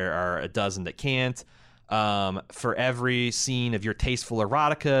commodification, there are a dozen that can't. For every scene of your tasteful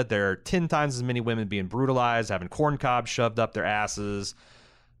erotica, there are 10 times as many women being brutalized, having corn cobs shoved up their asses,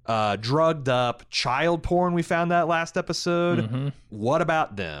 drugged up, child porn. We found that last episode. Mm-hmm. What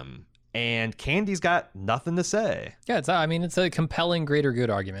about them? And Candy's got nothing to say. Yeah, it's a compelling greater good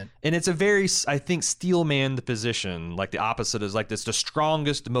argument. And it's a very, I think, steel-manned position. Like the opposite is like this, the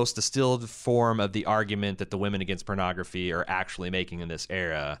strongest, most distilled form of the argument that the Women Against Pornography are actually making in this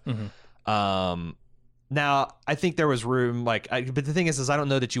era. Mm-hmm. Now, I think there was room, but the thing is I don't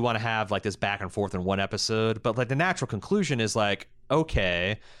know that you want to have like this back and forth in one episode, but like the natural conclusion is like,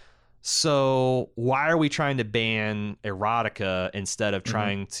 okay, so why are we trying to ban erotica instead of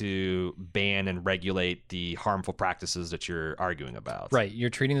trying to ban and regulate the harmful practices that you're arguing about? Right. You're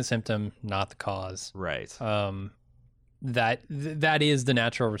treating the symptom, not the cause. Right. That is the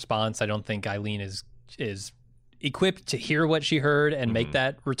natural response. I don't think Eileen is equipped to hear what she heard and make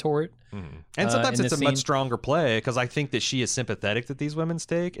that retort. Mm-hmm. And sometimes it's a much stronger play because I think that she is sympathetic to these women's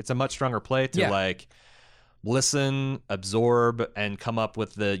take. It's a much stronger play to like listen, absorb, and come up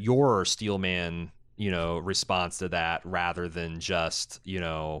with your Steelman, response to that rather than just,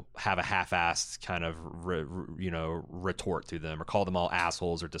 have a half-assed kind of, retort to them or call them all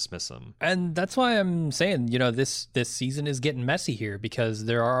assholes or dismiss them. And that's why I'm saying, this season is getting messy here because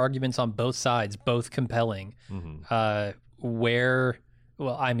there are arguments on both sides, both compelling. Mm-hmm.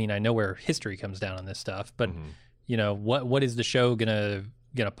 I know where history comes down on this stuff, but what is the show gonna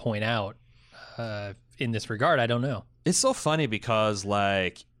point out in this regard? I don't know. It's so funny because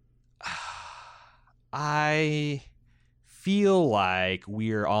like I feel like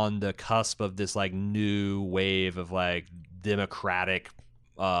we're on the cusp of this like new wave of like democratic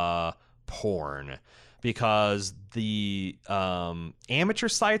porn because the amateur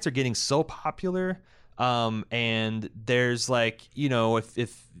sites are getting so popular. And there's like,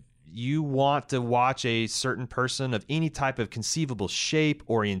 if you want to watch a certain person of any type of conceivable shape,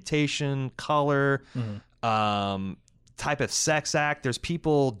 orientation, color, type of sex act. There's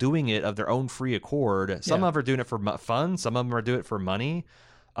people doing it of their own free accord. Some of them are doing it for fun. Some of them are doing it for money.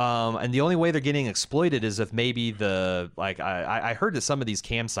 And the only way they're getting exploited is if maybe I heard that some of these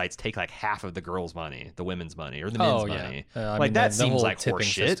cam sites take like half of the girls' money, the women's money, or the men's money. That seems like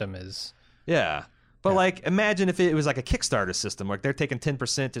horseshit. System is But like, imagine if it was like a Kickstarter system, like they're taking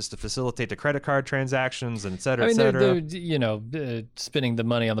 10% just to facilitate the credit card transactions and et cetera, et cetera. They're spending the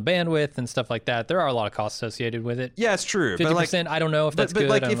money on the bandwidth and stuff like that. There are a lot of costs associated with it. Yeah, it's true. 50%, like, I don't know if that's good.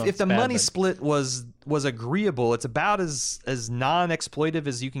 But like, if the money split was agreeable, it's about as non-exploitive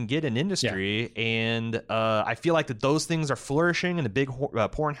as you can get in industry. Yeah. And I feel like that those things are flourishing and the big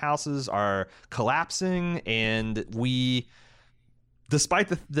porn houses are collapsing, and despite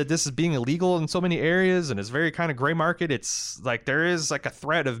that this is being illegal in so many areas and it's very kind of gray market, it's like there is like a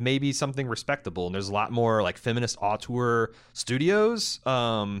threat of maybe something respectable. And there's a lot more like feminist auteur studios.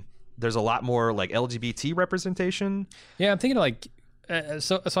 There's a lot more like LGBT representation. Yeah, I'm thinking like,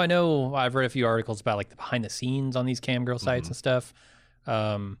 so I know I've read a few articles about like the behind the scenes on these cam girl sites and stuff.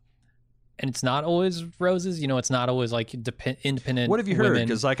 And it's not always roses, it's not always like independent. What have you heard?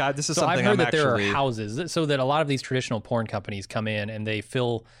 Because like this is something I've heard that there are houses, so that a lot of these traditional porn companies come in and they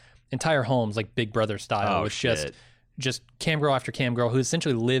fill entire homes like Big Brother style with just cam girl after cam girl who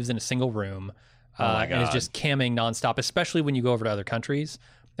essentially lives in a single room and is just camming nonstop. Especially when you go over to other countries,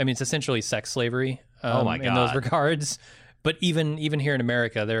 I mean it's essentially sex slavery in those regards. But even here in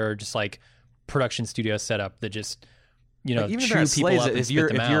America, there are just like production studios set up that just even chew people up if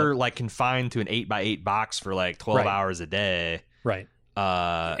you're like confined to an 8x8 box for like 12 hours a day, right?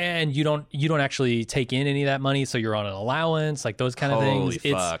 And you don't actually take in any of that money, so you're on an allowance, like those kind of things.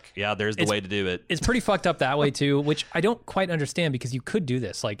 Holy fuck! Yeah, there's the way to do it. It's pretty fucked up that way too, which I don't quite understand because you could do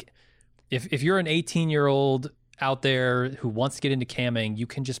this. Like, if you're an 18-year-old out there who wants to get into camming, you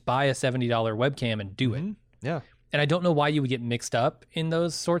can just buy a $70 webcam and do it. Yeah. And I don't know why you would get mixed up in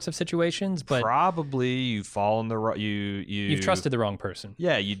those sorts of situations, but probably you fall in the you've trusted the wrong person.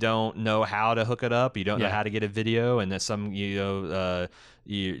 Yeah, you don't know how to hook it up. You don't know how to get a video, and then you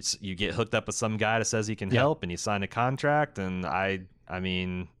get hooked up with some guy that says he can help, and you sign a contract. And I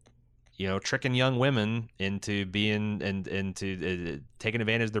mean, tricking young women into being into taking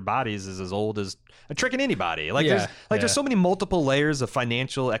advantage of their bodies is as old as tricking anybody. Like there's so many multiple layers of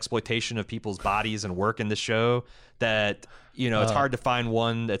financial exploitation of people's bodies and work in the show that it's hard to find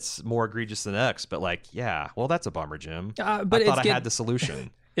one that's more egregious than X. But that's a bummer, Jim. But I thought I had the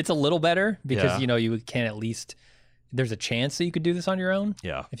solution. It's a little better because you can at least there's a chance that you could do this on your own.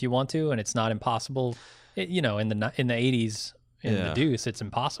 Yeah, if you want to, and it's not impossible. In the 80s. In the Deuce, it's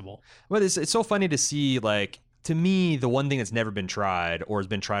impossible. But it's so funny to see, like, to me, the one thing that's never been tried or has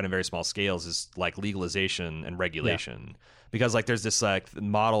been tried on very small scales is like legalization and regulation. Because like there's this like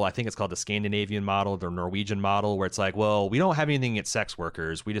model, I think it's called the Scandinavian model, the Norwegian model, where it's like, well, we don't have anything against sex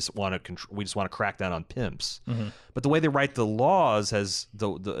workers. We just want to crack down on pimps. But the way they write the laws has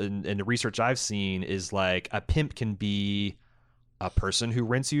in the research I've seen is like a pimp can be a person who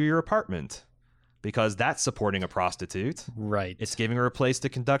rents you your apartment. Because that's supporting a prostitute, right? It's giving her a place to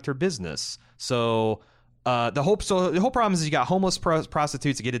conduct her business. So the whole problem is you got homeless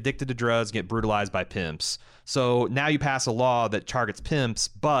prostitutes that get addicted to drugs, get brutalized by pimps. So now you pass a law that targets pimps,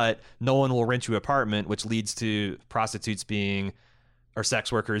 but no one will rent you an apartment, which leads to prostitutes or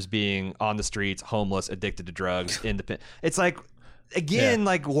sex workers being on the streets, homeless, addicted to drugs. It's like. Again,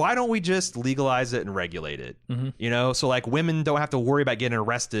 like, why don't we just legalize it and regulate it? So like women don't have to worry about getting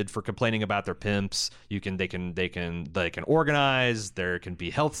arrested for complaining about their pimps. They can organize. There can be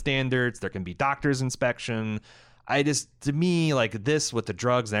health standards. There can be doctor's inspection. To me, like this with the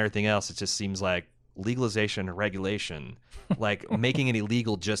drugs and everything else, it just seems like legalization and regulation, like making it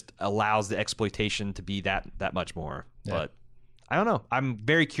illegal just allows the exploitation to be that much more. Yeah. But I don't know. I'm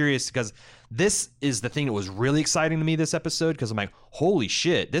very curious because this is the thing that was really exciting to me this episode because I'm like, holy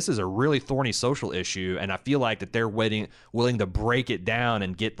shit, this is a really thorny social issue. And I feel like that they're willing to break it down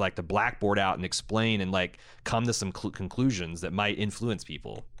and get like the blackboard out and explain and like come to some conclusions that might influence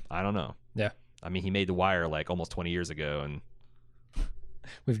people. I don't know. Yeah. I mean, he made The Wire like almost 20 years ago and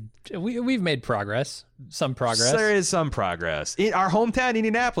we've made progress. Some progress. There is some progress. In our hometown,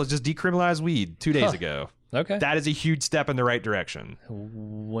 Indianapolis, just decriminalized weed 2 days ago. Okay. That is a huge step in the right direction.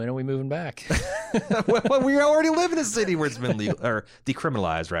 When are we moving back? Well, we already live in a city where it's been legal or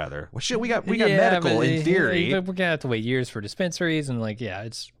decriminalized, rather. Well, shit, we got medical in theory. We're gonna have to wait years for dispensaries and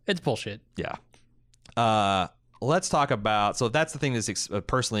it's bullshit. Yeah. Let's talk about. So that's the thing that's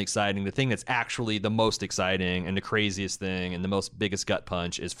personally exciting. The thing that's actually the most exciting and the craziest thing and the biggest gut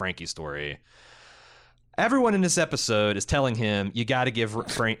punch is Frankie's story. Everyone in this episode is telling him, you got to give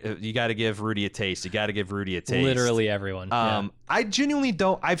Rudy a taste. You got to give Rudy a taste. Literally everyone. I genuinely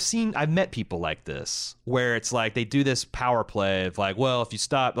don't. I've met people like this where it's like they do this power play of like, well, if you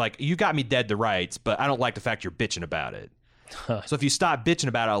stop, like, you got me dead to rights, but I don't like the fact you're bitching about it. So if you stop bitching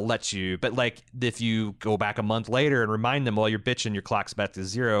about it, I'll let you. But like, if you go back a month later and remind them, well, you're bitching, your clock's back to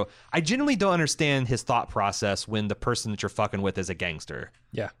zero. I genuinely don't understand his thought process when the person that you're fucking with is a gangster.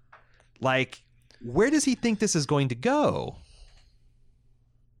 Yeah. Like, where does he think this is going to go?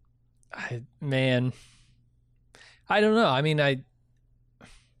 I don't know. I mean,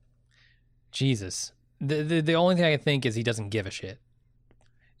 Jesus. The only thing I can think is he doesn't give a shit.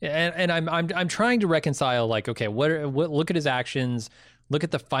 And I'm trying to reconcile, like, okay, what look at his actions, look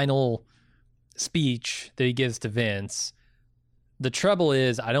at the final speech that he gives to Vince. The trouble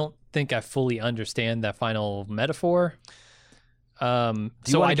is, I don't think I fully understand that final metaphor.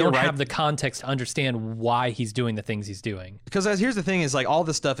 So I don't have the context to understand why he's doing the things he's doing. Because here's the thing: is like all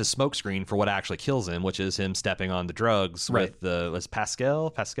this stuff is smokescreen for what actually kills him, which is him stepping on the drugs with was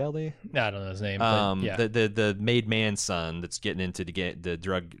Pascal? I don't know his name. But yeah. The made man son that's getting into the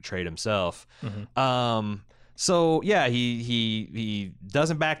drug trade himself. Mm-hmm. So yeah, he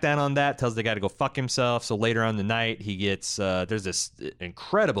doesn't back down on that. Tells the guy to go fuck himself. So later on the night, he gets there's this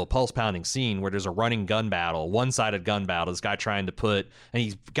incredible pulse pounding scene where there's a running gun battle, one-sided gun battle. This guy trying to put, and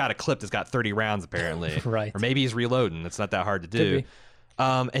he's got a clip that's got 30 rounds apparently, right? Or maybe he's reloading. It's not that hard to do.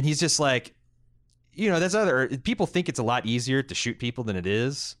 And he's just like, you know, there's other people think it's a lot easier to shoot people than it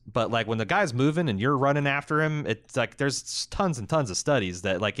is, but like when the guy's moving and you're running after him, it's like there's tons and tons of studies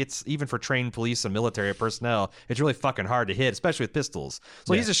that like it's even for trained police and military personnel, it's really fucking hard to hit, especially with pistols.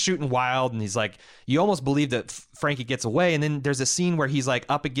 So he's just shooting wild, and he's like, you almost believe that Frankie gets away, and then there's a scene where he's like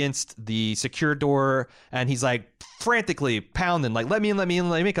up against the secure door and he's like frantically pounding, like let me in,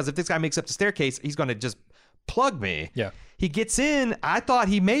 because if this guy makes up the staircase, he's going to just plug me. Yeah. He gets in. I thought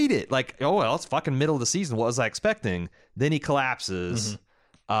he made it. Like, oh, well, it's fucking middle of the season. What was I expecting? Then he collapses.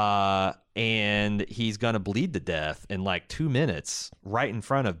 Mm-hmm. And he's going to bleed to death in like 2 minutes right in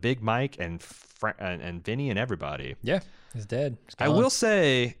front of Big Mike and Vinny and everybody. Yeah, he's dead. I will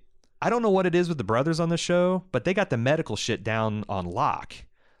say, I don't know what it is with the brothers on the show, but they got the medical shit down on lock.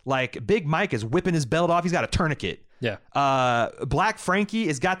 Like, Big Mike is whipping his belt off. He's got a tourniquet. Yeah. Black Frankie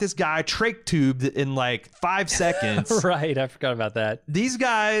has got this guy trach tubed in like 5 seconds. Right. I forgot about that. These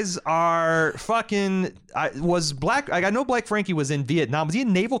guys are fucking. I know Black Frankie was in Vietnam. Was he a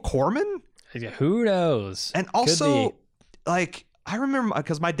naval corpsman? Who knows? And also, like, I remember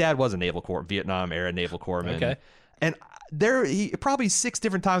because my dad was a Vietnam era naval corpsman. Okay. And he probably 6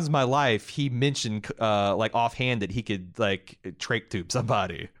 different times in my life he mentioned like offhand that he could like trach tube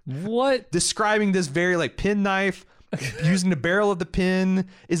somebody. What? Describing this very like penknife, using the barrel of the pin.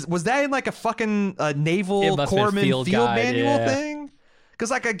 Was that in like a fucking naval corpsman field manual thing?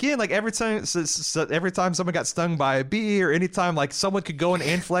 Because like again, like every time someone got stung by a bee, or anytime like someone could go in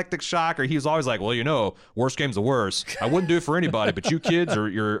anaphylactic shock, or he was always like, well, you know, worst game's the worst. I wouldn't do it for anybody, but you kids or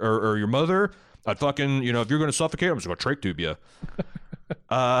your mother. I'd fucking, you know, if you're going to suffocate, I'm just going to trach tube you.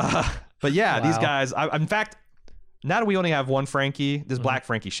 But yeah, wow. These guys, in fact, now that we only have one Frankie, this Black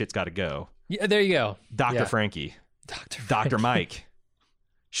Frankie shit's got to go. Yeah, there you go. Dr. Frankie. Dr. Mike.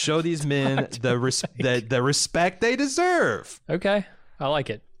 Show these men the respect they deserve. Okay. I like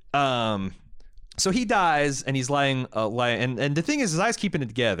it. So he dies, and he's lying, and the thing is, his eyes keeping it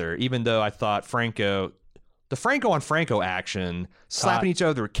together, even though I thought the Franco on Franco action, slapping each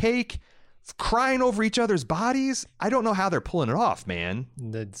other with cake, crying over each other's bodies. I don't know how they're pulling it off, man.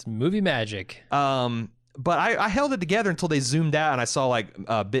 That's movie magic. But I held it together until they zoomed out, and I saw like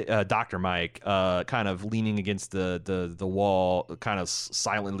Dr. Mike kind of leaning against the wall, kind of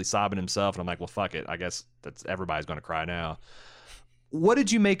silently sobbing himself. And I'm like, well, fuck it. I guess everybody's going to cry now. What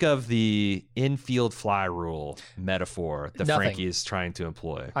did you make of the infield fly rule metaphor that Frankie is trying to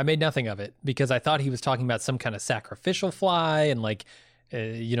employ? I made nothing of it because I thought he was talking about some kind of sacrificial fly, and like,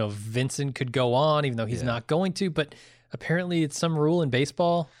 you know, Vincent could go on even though he's not going to, but apparently it's some rule in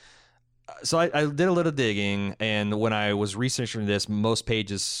baseball. So I did a little digging, and when I was researching this, most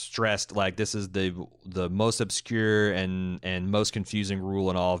pages stressed like this is the most obscure and most confusing rule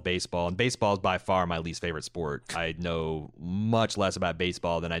in all of baseball. And baseball is by far my least favorite sport. I know much less about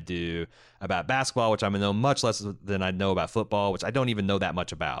baseball than I do about basketball, which I know much less than I know about football, which I don't even know that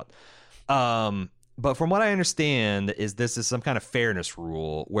much about. But from what I understand, this is some kind of fairness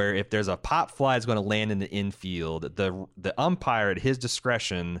rule where if there's a pop fly that's going to land in the infield, the umpire at his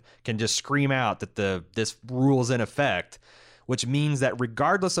discretion can just scream out that this rule is in effect, which means that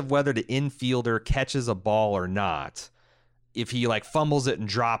regardless of whether the infielder catches a ball or not, if he like fumbles it and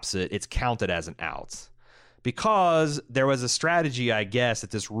drops it, it's counted as an out. because there was a strategy, I guess, that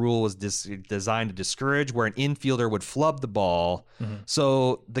this rule was designed to discourage, where an infielder would flub the ball.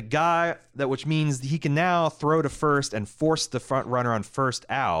 So the guy which means he can now throw to first and force the front runner on first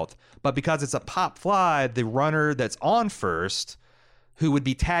out. But because it's a pop fly, the runner that's on first, who would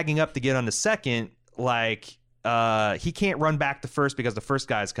be tagging up to get on the second, like he can't run back to first because the first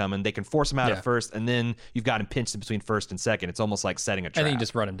guy's coming. They can force him out at first, and then you've got him pinched in between first and second. It's almost like setting a trap. And then you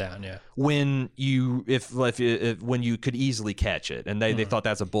just run him down, when you when you could easily catch it, and they thought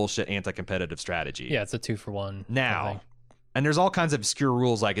that's a bullshit anti-competitive strategy. Yeah, it's a 2-for-1 now. And there's all kinds of obscure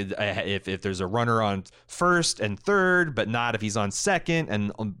rules, like if there's a runner on first and third, but not if he's on second,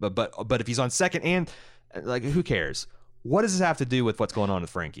 and but if he's on second and like, who cares? What does this have to do with what's going on with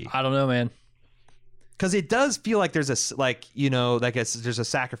Frankie? I don't know, man. Because it does feel like there's there's a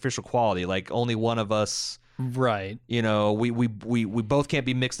sacrificial quality. Like, only one of us, right? We both can't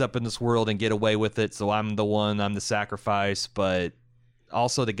be mixed up in this world and get away with it. So I'm the sacrifice, but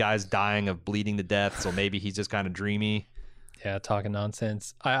also the guy's dying of bleeding to death. So maybe he's just kind of dreamy. Yeah, talking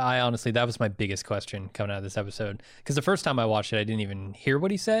nonsense. I honestly, that was my biggest question coming out of this episode. Because the first time I watched it, I didn't even hear what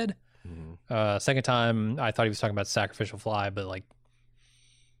he said. Second time, I thought he was talking about sacrificial fly, but like,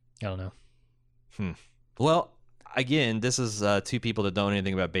 I don't know. Well, again, this is two people that don't know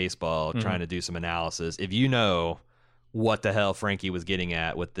anything about baseball trying to do some analysis. If you know what the hell Frankie was getting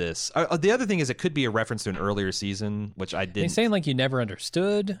at with this. The other thing is, it could be a reference to an earlier season, which I didn't. He's saying like you never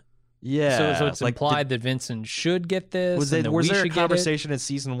understood. Yeah. So it's like implied that Vincent should get this. Was there a conversation in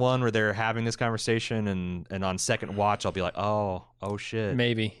season 1 where they're having this conversation, and on second watch I'll be like, oh shit.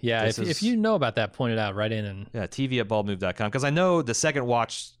 Maybe. Yeah. If you know about that, point it out right in. And yeah, TV@baldmove.com. Because I know the second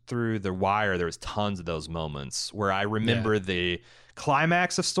watch through The Wire, there was tons of those moments where I remember the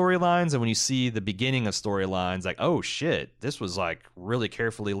climax of storylines, and when you see the beginning of storylines, like, oh shit, this was like really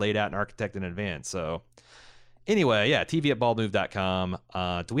carefully laid out and architected in advance. So anyway, yeah,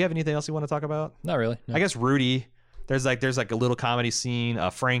 TV@baldmove.com. Do we have anything else you want to talk about? Not really. No. I guess Rudy. There's like a little comedy scene.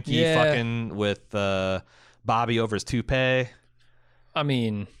 Frankie fucking with Bobby over his toupee. I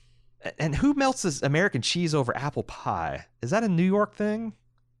mean, and who melts this American cheese over apple pie? Is that a New York thing?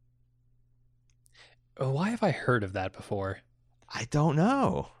 Why have I heard of that before? I don't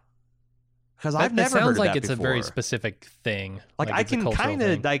know. Because I've never heard of that before. It sounds like it's a very specific thing. Like I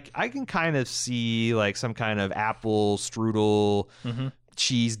can kind of see like some kind of apple strudel,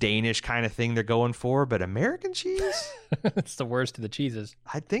 cheese Danish kind of thing they're going for, but American cheese? It's the worst of the cheeses.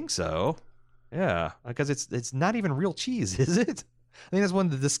 I think so. Yeah, because it's not even real cheese, is it? I think that's one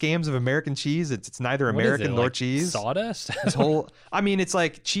of the scams of American cheese. It's neither American nor cheese. Sawdust? It's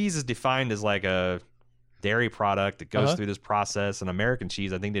like cheese is defined as like a dairy product that goes through this process, and American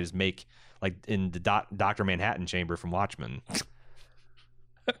cheese, I think they just make like in the Dr. Manhattan chamber from Watchmen.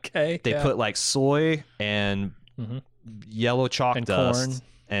 Okay. They put like soy and yellow chalk and dust corn.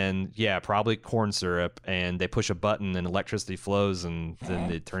 And probably corn syrup, and they push a button and electricity flows, and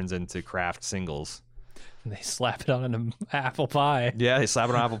then it turns into Kraft singles. And they slap it on an apple pie. Yeah, they slap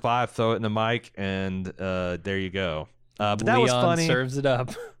it on apple pie, throw it in the mic, and there you go. But that Leon was funny. Serves it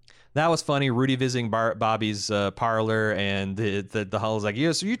up. That was funny. Rudy visiting Bobby's parlor, and the hull is like,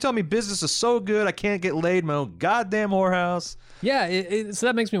 yeah, so you tell me business is so good I can't get laid in my own goddamn whorehouse. Yeah, so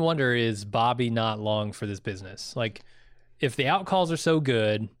that makes me wonder, is Bobby not long for this business? Like, if the outcalls are so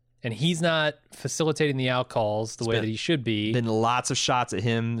good, and he's not facilitating the outcalls the way that he should be. Been lots of shots at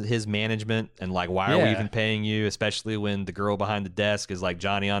him, his management, and like, why are we even paying you? Especially when the girl behind the desk is like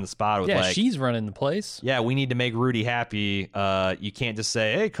Johnny on the spot. With she's running the place. Yeah, we need to make Rudy happy. You can't just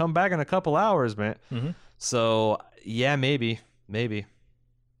say, hey, come back in a couple hours, man. So, yeah, maybe. It'd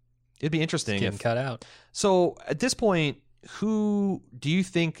be interesting. It's getting cut out. So, at this point, who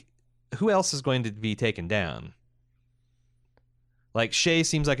else is going to be taken down? Like, Shay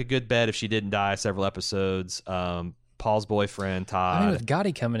seems like a good bet if she didn't die several episodes. Paul's boyfriend, Todd. I mean, with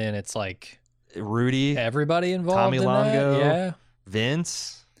Gotti coming in, it's like Rudy, everybody involved. Tommy in Longo, that?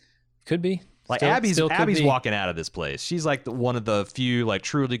 Vince. Could be. Like, Abby's walking out of this place. She's like one of the few like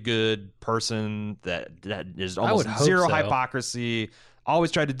truly good person that is almost zero hypocrisy.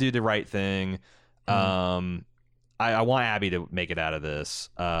 Always tried to do the right thing. I want Abby to make it out of this.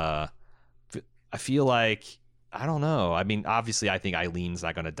 I feel like, I don't know. I mean, obviously, I think Eileen's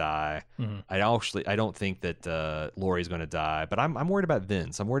not going to die. I don't think that Lori's going to die. But I'm worried about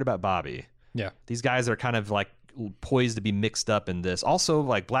Vince. I'm worried about Bobby. Yeah, these guys are kind of like poised to be mixed up in this. Also,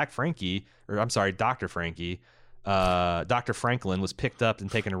 like Dr. Frankie. Dr. Franklin was picked up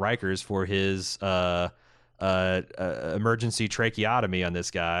and taken to Rikers for his emergency tracheotomy on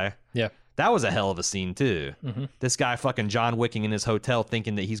this guy. Yeah. That was a hell of a scene too. This guy fucking John Wicking in his hotel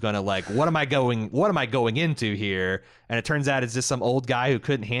thinking that he's gonna like, what am I going into here? And it turns out it's just some old guy who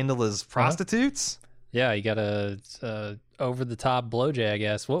couldn't handle his prostitutes. Yeah, he got a over the top blowjay, I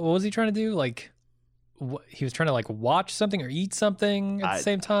guess. What was he trying to do? Like, he was trying to like watch something or eat something at the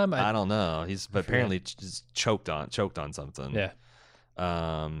same time. I don't know. But apparently just choked on something. Yeah.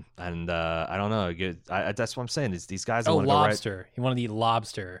 And I don't know. That's what I'm saying. Is these guys? Lobster. He wanted to eat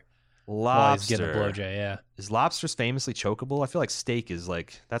lobster. While he's getting a blowjay. Yeah. Is lobsters famously chokeable? I feel like steak is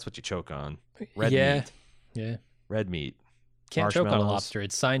like that's what you choke on. Red meat. Yeah. Red meat. Can't choke on a lobster.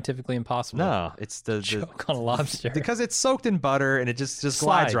 It's scientifically impossible. No, it's the choke on a lobster because it's soaked in butter and it just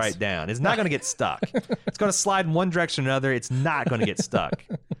slides right down. It's not going to get stuck. It's going to slide in one direction or another. It's not going to get stuck.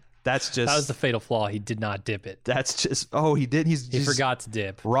 That was the fatal flaw. He did not dip it. That's just he did. He forgot to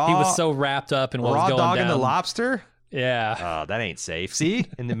dip. Raw, he was so wrapped up in what was going down. Raw down. dog and the lobster. Yeah. Oh, that ain't safe. See?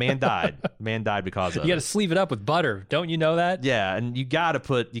 And the man died. Man died because of it. You got to sleeve it up with butter. Don't you know that? Yeah, and you got to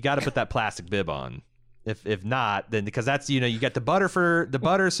put that plastic bib on. If not, then because that's you got the butter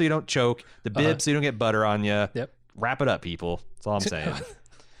so you don't choke, the bib so you don't get butter on you. Yep. Wrap it up, people. That's all I'm saying.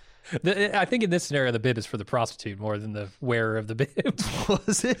 I think in this scenario, the bib is for the prostitute more than the wearer of the bib.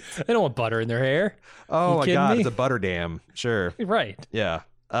 Was it? They don't want butter in their hair. Oh my God, it's a butter dam. Sure. Right. Yeah.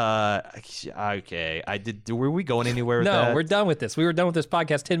 Okay. Were we going anywhere with that? No, we're done with this. We were done with this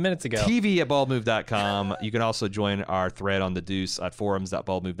podcast 10 minutes ago. TV@baldmove.com. You can also join our thread on the Deuce at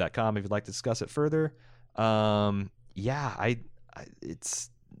forums.baldmove.com if you'd like to discuss it further. It's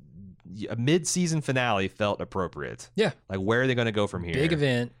a mid-season finale felt appropriate. Yeah. Like, where are they going to go from here? Big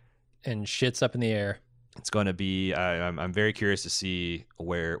event and shit's up in the air. It's going to be. I'm very curious to see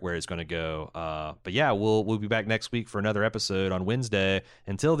where it's going to go. But yeah, we'll be back next week for another episode on Wednesday.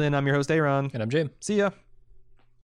 Until then, I'm your host Aaron, and I'm Jim. See ya.